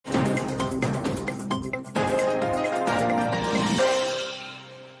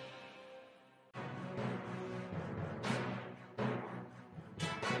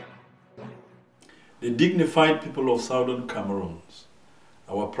the dignified people of Southern Cameroons,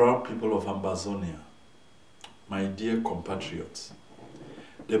 our proud people of Ambazonia, my dear compatriots,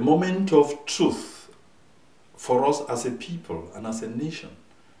 the moment of truth for us as a people and as a nation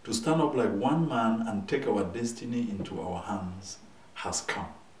to stand up like one man and take our destiny into our hands has come.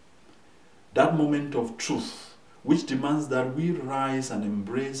 That moment of truth, which demands that we rise and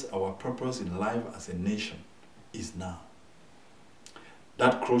embrace our purpose in life as a nation, is now.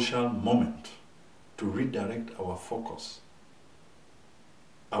 That crucial moment to redirect our focus,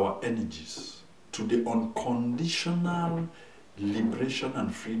 our energies, to the unconditional liberation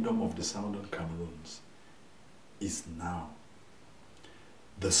and freedom of the Southern Cameroons is now.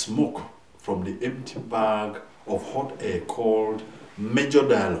 The smoke from the empty bag of hot air called major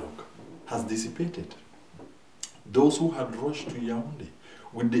dialogue has dissipated. Those who had rushed to Yaoundé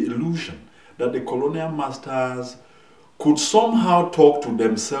with the illusion that the colonial masters could somehow talk to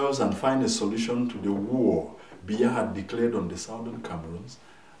themselves and find a solution to the war Biya had declared on the Southern Cameroons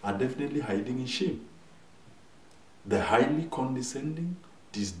are definitely hiding in shame. The highly condescending,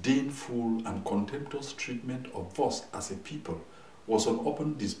 disdainful, and contemptuous treatment of us as a people was on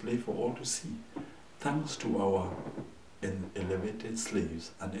open display for all to see, thanks to our elevated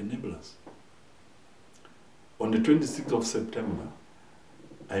slaves and enablers. On the 26th of September,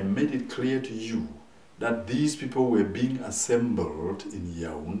 I made it clear to you that these people were being assembled in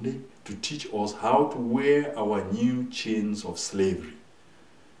Yaoundé to teach us how to wear our new chains of slavery.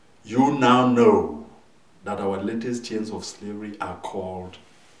 You now know that our latest chains of slavery are called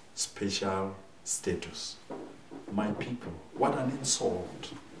special status. My people, what an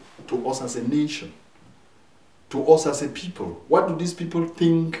insult to us as a nation, to us as a people. What do these people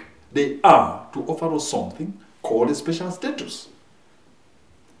think they are to offer us something called a special status?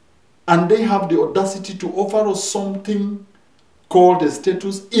 And they have the audacity to offer us something called a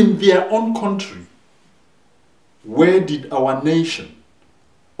status in their own country. Where did our nation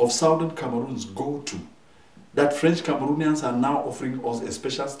of Southern Cameroons go to that French Cameroonians are now offering us a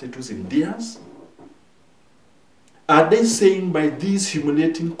special status in theirs? Are they saying by this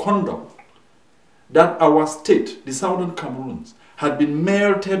humiliating conduct that our state, the Southern Cameroons, had been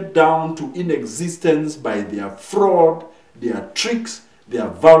melted down to inexistence by their fraud, their tricks, their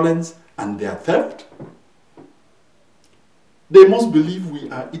violence, and their theft? They must believe we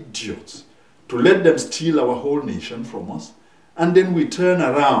are idiots to let them steal our whole nation from us, and then we turn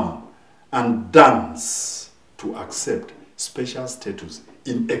around and dance to accept special status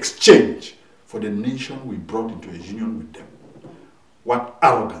in exchange for the nation we brought into a union with them. What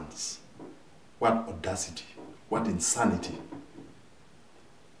arrogance, what audacity, what insanity.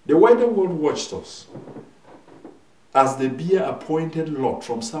 The wider world watched us as the Biya-appointed lot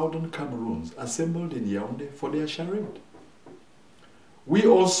from Southern Cameroons assembled in Yaoundé for their charade. We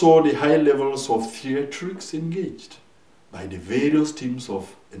all saw the high levels of theatrics engaged by the various teams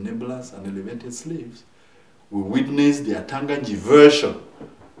of enablers and elevated slaves. We witnessed the Atanganji version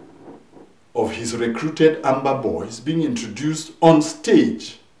of his recruited Amber boys being introduced on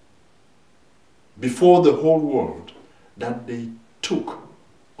stage before the whole world that they took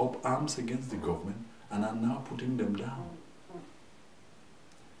up arms against the government and are now putting them down.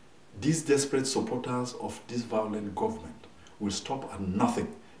 These desperate supporters of this violent government will stop at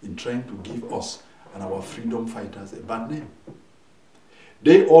nothing in trying to give us and our freedom fighters a bad name.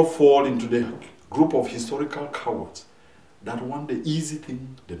 They all fall into the group of historical cowards that want the easy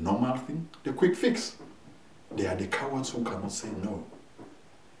thing, the normal thing, the quick fix. They are the cowards who cannot say no.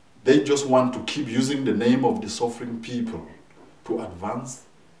 They just want to keep using the name of the suffering people to advance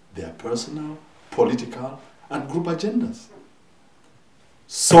their personal, political, and group agendas.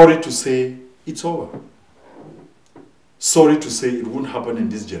 Sorry to say, it's over. Sorry to say it won't happen in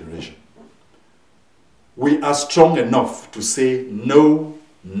this generation. We are strong enough to say no,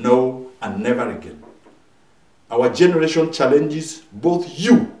 no, and never again. Our generation challenges both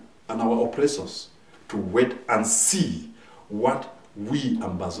you and our oppressors to wait and see what we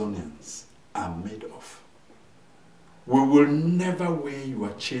Ambazonians are made of. We will never wear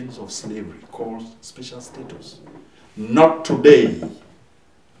your chains of slavery called special status. Not today,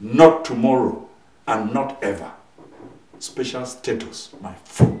 not tomorrow, and not ever. Special status, my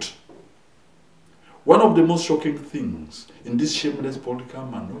foot. One of the most shocking things in this shameless political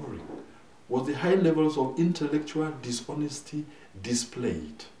maneuvering was the high levels of intellectual dishonesty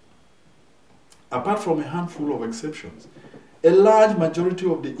displayed. Apart from a handful of exceptions, a large majority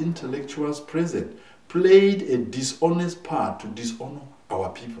of the intellectuals present played a dishonest part to dishonor our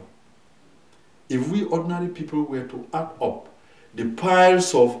people. If we ordinary people were to add up the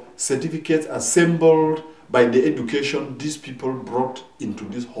piles of certificates assembled by the education these people brought into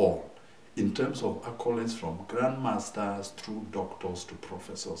this hall, in terms of accolades from grandmasters through doctors to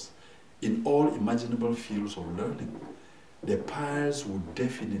professors in all imaginable fields of learning, the piles would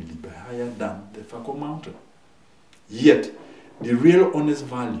definitely be higher than the Fako Mountain. Yet, the real honest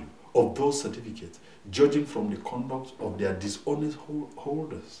value of those certificates, judging from the conduct of their dishonest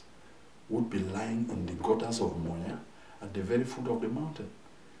holders, would be lying in the gutters of Moya at the very foot of the mountain.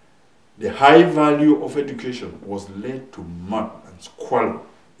 The high value of education was laid to mud and squalor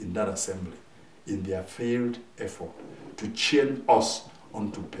in that assembly in their failed effort to chain us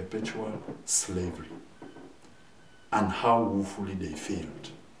onto perpetual slavery. And how woefully they failed.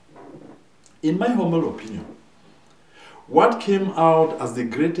 In my humble opinion, what came out as the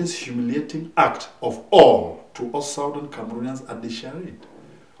greatest humiliating act of all to us Southern Cameroonians at the Sharid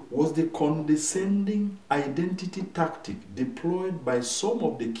was the condescending identity tactic deployed by some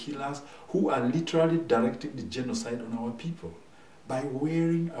of the killers who are literally directing the genocide on our people by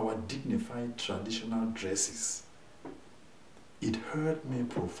wearing our dignified traditional dresses. It hurt me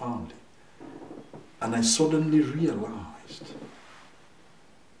profoundly, and I suddenly realized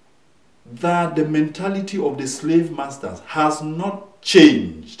that the mentality of the slave masters has not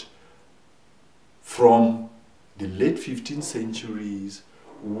changed from the late 15th centuries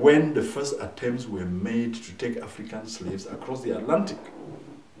when the first attempts were made to take African slaves across the Atlantic.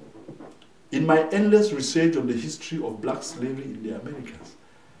 In my endless research on the history of black slavery in the Americas,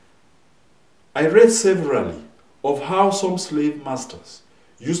 I read severally of how some slave masters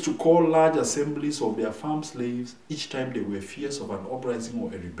used to call large assemblies of their farm slaves each time they were fears of an uprising or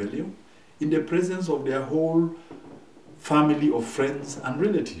a rebellion in the presence of their whole family of friends and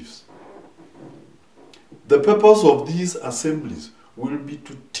relatives. The purpose of these assemblies will be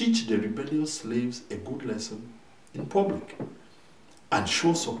to teach the rebellious slaves a good lesson in public and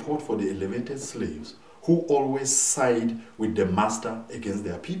show support for the elevated slaves who always side with the master against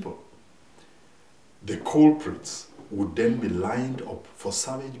their people. The culprits would then be lined up for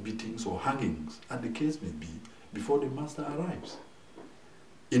savage beatings or hangings, as the case may be, before the master arrives,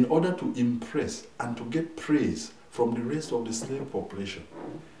 in order to impress and to get praise from the rest of the slave population.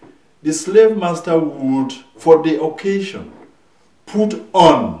 The slave master would, for the occasion, put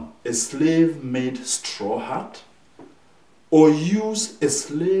on a slave-made straw hat or use a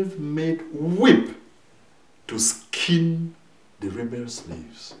slave-made whip to skin the rebel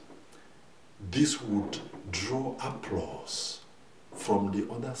slaves. This would draw applause from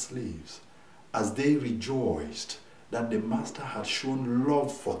the other slaves as they rejoiced that the master had shown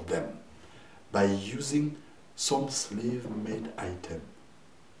love for them by using some slave-made item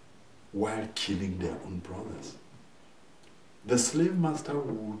while killing their own brothers. The slave master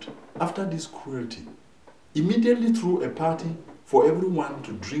would, after this cruelty, immediately throw a party for everyone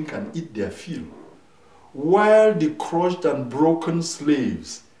to drink and eat their fill, while the crushed and broken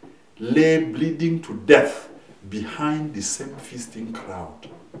slaves lay bleeding to death behind the same feasting crowd.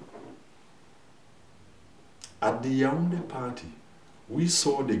 At the Yaoundé party, we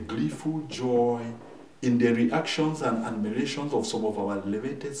saw the gleeful joy in the reactions and admirations of some of our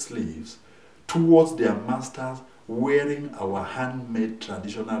elevated slaves towards their masters wearing our handmade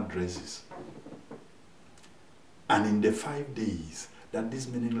traditional dresses. And in the 5 days that this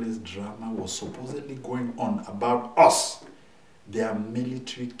meaningless drama was supposedly going on about us, their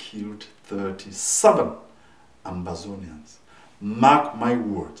military killed 37 Ambazonians. Mark my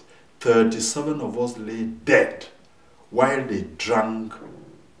words, 37 of us lay dead while they drank,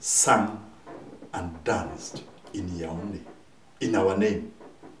 sang, and danced in Yaoundé, in our name.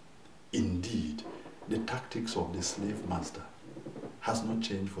 Indeed, the tactics of the slave master has not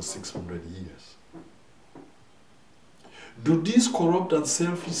changed for 600 years. Do these corrupt and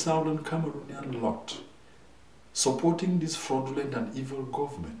selfish Southern Cameroonian lot supporting this fraudulent and evil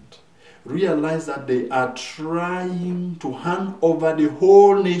government realize that they are trying to hand over the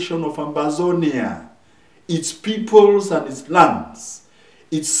whole nation of Ambazonia, its peoples and its lands,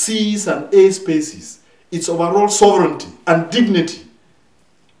 its seas and airspaces, its overall sovereignty and dignity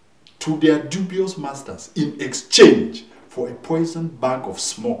to their dubious masters in exchange for a poisoned bag of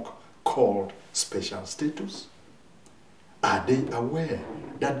smoke called special status? Are they aware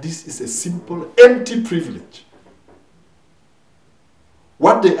that this is a simple, empty privilege?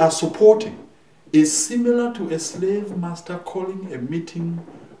 What they are supporting is similar to a slave master calling a meeting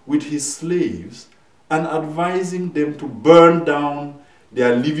with his slaves and advising them to burn down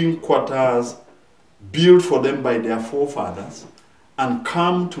their living quarters built for them by their forefathers and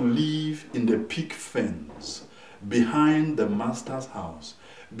come to live in the pig fence behind the master's house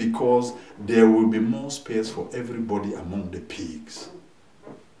because there will be more space for everybody among the pigs.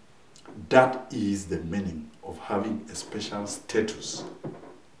 That is the meaning of having a special status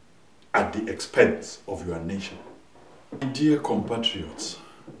at the expense of your nation. My dear compatriots,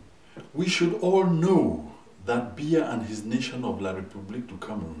 we should all know that Biya and his nation of La République du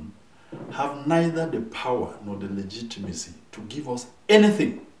Cameroon have neither the power nor the legitimacy to give us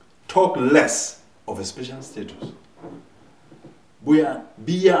anything, talk less of a special status.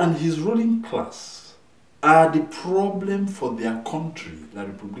 Biya and his ruling class are the problem for their country, La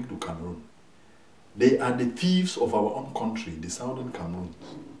République du Cameroon. They are the thieves of our own country, the Southern Cameroons.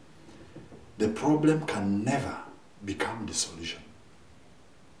 The problem can never become the solution.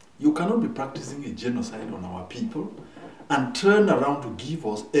 You cannot be practicing a genocide on our people and turn around to give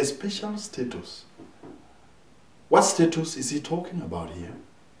us a special status. What status is he talking about here?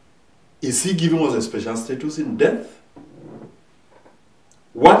 Is he giving us a special status in death?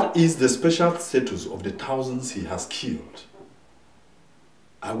 What is the special status of the thousands he has killed?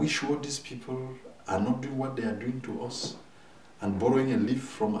 Are we sure these people are not doing what they are doing to us and borrowing a leaf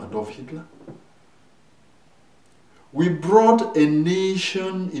from Adolf Hitler? We brought a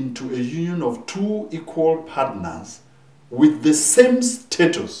nation into a union of two equal partners with the same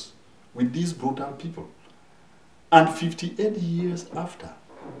status with these brutal people. And 58 years after,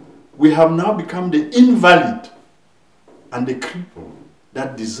 we have now become the invalid and the cripple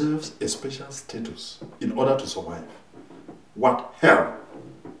that deserves a special status in order to survive. What hell!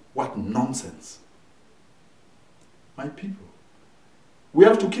 What nonsense! My people, we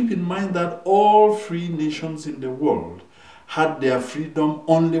have to keep in mind that all free nations in the world had their freedom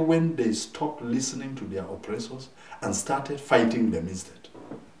only when they stopped listening to their oppressors and started fighting them instead.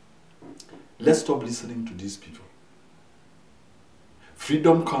 Let's stop listening to these people.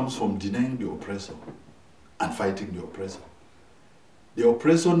 Freedom comes from denying the oppressor and fighting the oppressor. The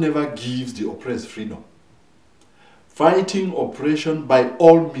oppressor never gives the oppressed freedom. Fighting oppression by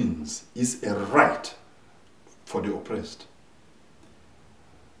all means is a right for the oppressed.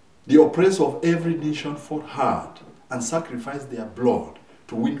 The oppressed of every nation fought hard and sacrificed their blood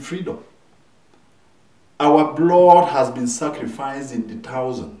to win freedom. Our blood has been sacrificed in the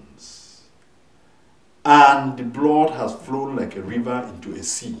thousands, and the blood has flown like a river into a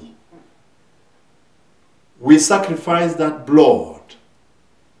sea. We sacrificed that blood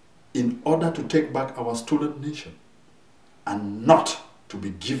in order to take back our stolen nation and not to be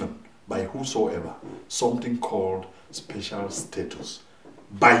given by whosoever something called special status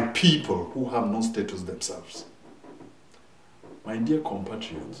by people who have no status themselves. My dear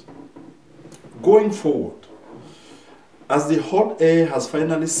compatriots, going forward, as the hot air has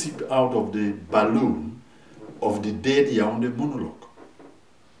finally seeped out of the balloon of the dead Yaoundé monologue,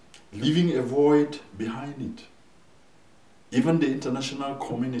 leaving a void behind it, even the international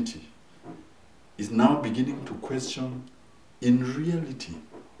community is now beginning to question, in reality,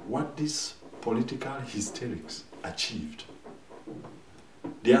 what these political hysterics achieved.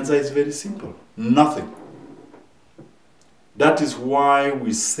 The answer is very simple: nothing. That is why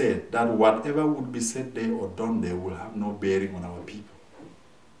we said that whatever would be said there or done there will have no bearing on our people.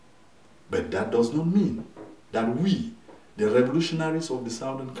 But that does not mean that we, the revolutionaries of the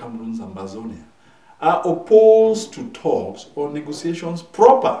Southern Cameroons and Bazonia, are opposed to talks or negotiations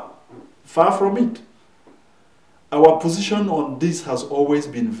proper. Far from it. Our position on this has always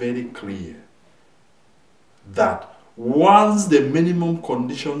been very clear, that once the minimum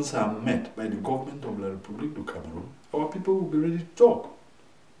conditions are met by the government of La République du Cameroon, our people will be ready to talk.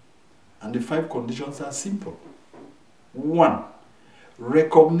 And the 5 conditions are simple. 1,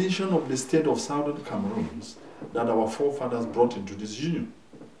 recognition of the state of Southern Cameroons that our forefathers brought into this union.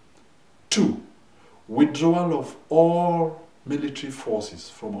 2, withdrawal of all military forces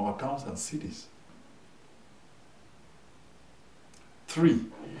from our towns and cities. 3,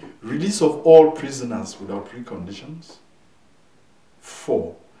 release of all prisoners without preconditions.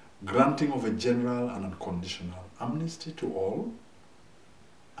 4, granting of a general and unconditional amnesty to all.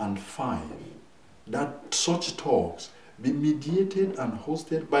 And 5, that such talks be mediated and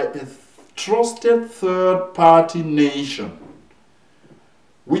hosted by a trusted third-party nation,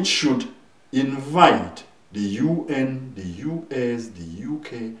 which should invite the UN, the US, the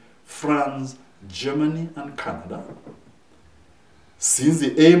UK, France, Germany, and Canada, since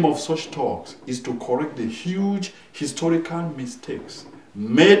the aim of such talks is to correct the huge historical mistakes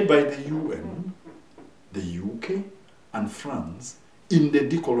made by the UN, the UK, and France in the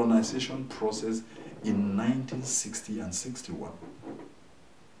decolonization process in 1960 and 61.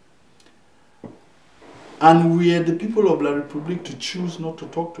 And we are the people of La République to choose not to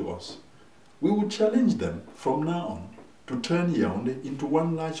talk to us. We will challenge them from now on to turn Yaoundé into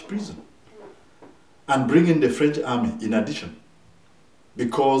one large prison and bring in the French army in addition,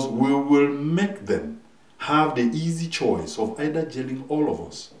 because we will make them have the easy choice of either jailing all of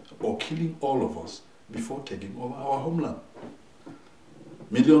us or killing all of us before taking over our homeland.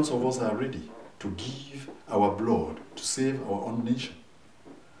 Millions of us are ready to give our blood to save our own nation.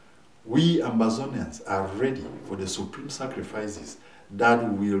 We Ambazonians are ready for the supreme sacrifices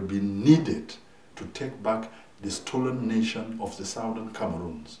that will be needed to take back the stolen nation of the Southern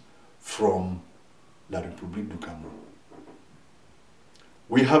Cameroons from La République du Cameroon.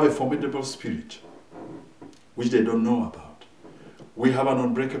 We have a formidable spirit which they don't know about. We have an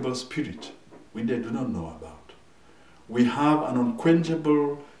unbreakable spirit which they do not know about. We have an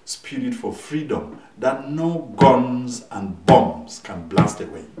unquenchable spirit for freedom that no guns and bombs can blast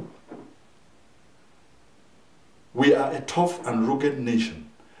away. We are a tough and rugged nation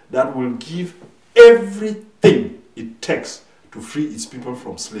that will give everything it takes to free its people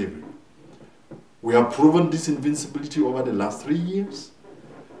from slavery. We have proven this invincibility over the last 3 years.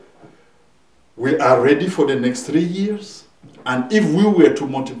 We are ready for the next 3 years. And if we were to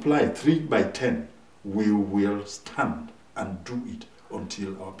multiply 3 by 10, we will stand and do it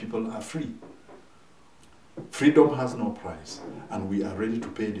until our people are free. Freedom has no price, and we are ready to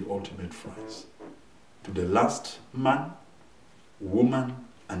pay the ultimate price. To the last man, woman,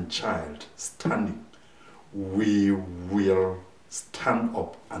 and child standing, we will stand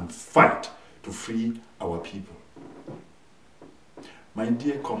up and fight to free our people. My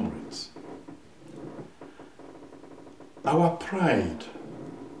dear comrades, our pride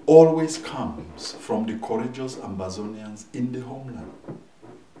always comes from the courageous Ambazonians in the homeland.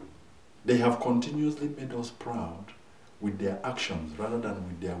 They have continuously made us proud with their actions rather than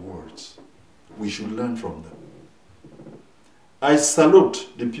with their words. We should learn from them. I salute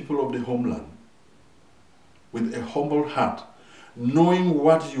the people of the homeland with a humble heart, knowing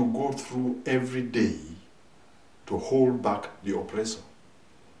what you go through every day to hold back the oppressor.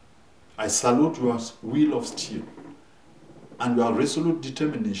 I salute your will of steel and your resolute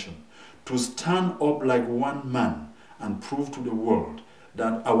determination to stand up like one man and prove to the world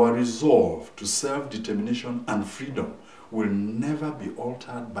that our resolve to self-determination and freedom will never be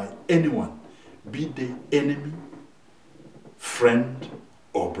altered by anyone, be they enemy, friend,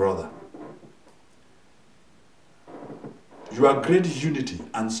 or brother. Your great unity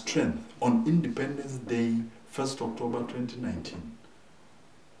and strength on Independence Day, 1st October 2019,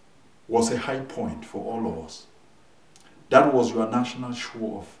 was a high point for all of us. That was your national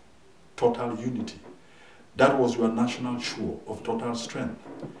show of total unity. That was your national show of total strength.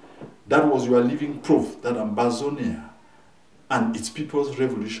 That was your living proof that Ambazonia and its people's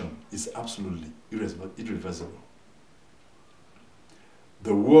revolution is absolutely irreversible.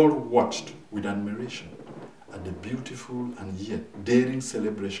 The world watched with admiration at the beautiful and yet daring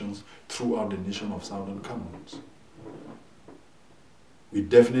celebrations throughout the nation of Southern Cameroons. We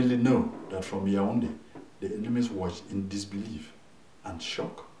definitely know that from Yaoundé, the enemies watched in disbelief and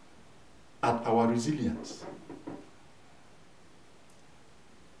shock at our resilience.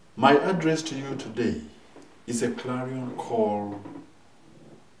 My address to you today is a clarion call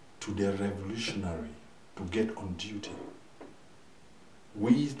to the revolutionary to get on duty.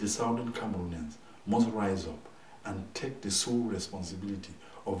 We, the Southern Cameroonians, must rise up and take the sole responsibility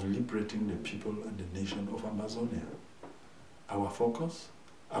of liberating the people and the nation of Amazonia. Our focus,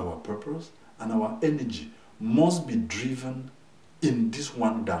 our purpose, and our energy must be driven in this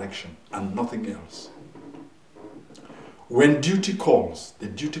one direction and nothing else. When duty calls, the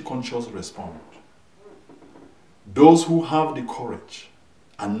duty conscious respond. Those who have the courage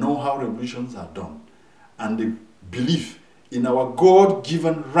and know how revolutions are done and the belief in our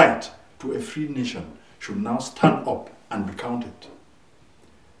God-given right to a free nation should now stand up and be counted.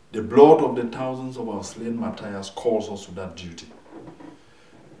 The blood of the thousands of our slain martyrs calls us to that duty.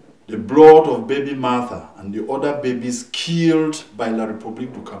 The blood of baby Martha and the other babies killed by La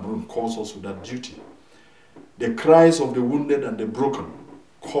République du Cameroon calls us to that duty. The cries of the wounded and the broken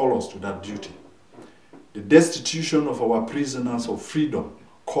call us to that duty. The destitution of our prisoners of freedom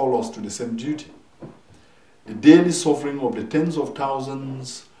call us to the same duty. The daily suffering of the tens of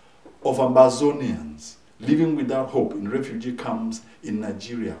thousands of Ambazonians living without hope in refugee camps in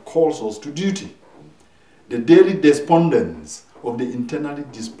Nigeria calls us to duty. The daily despondence of the internally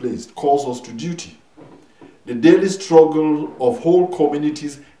displaced calls us to duty. The daily struggle of whole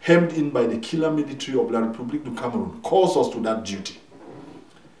communities hemmed in by the killer military of La République du Cameroon calls us to that duty.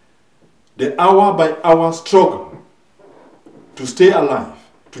 The hour-by-hour struggle to stay alive,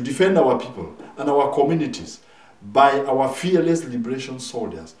 to defend our people and our communities by our fearless liberation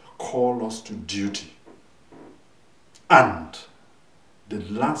soldiers call us to duty. And the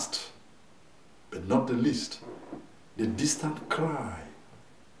last, but not the least, the distant cry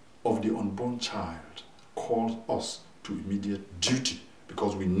of the unborn child calls us to immediate duty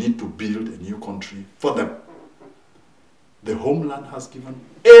because we need to build a new country for them. The homeland has given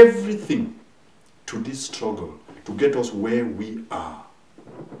everything to this struggle to get us where we are.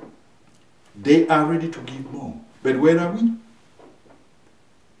 They are ready to give more. But where are we?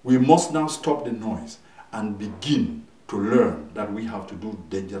 We must now stop the noise and begin to learn that we have to do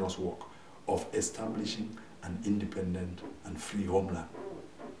dangerous work of establishing an independent and free homeland.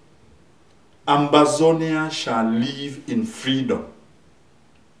 Ambazonia shall live in freedom.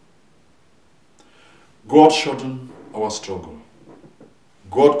 God shorten our struggle.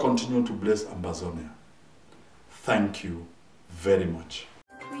 God continue to bless Ambazonia. Thank you very much.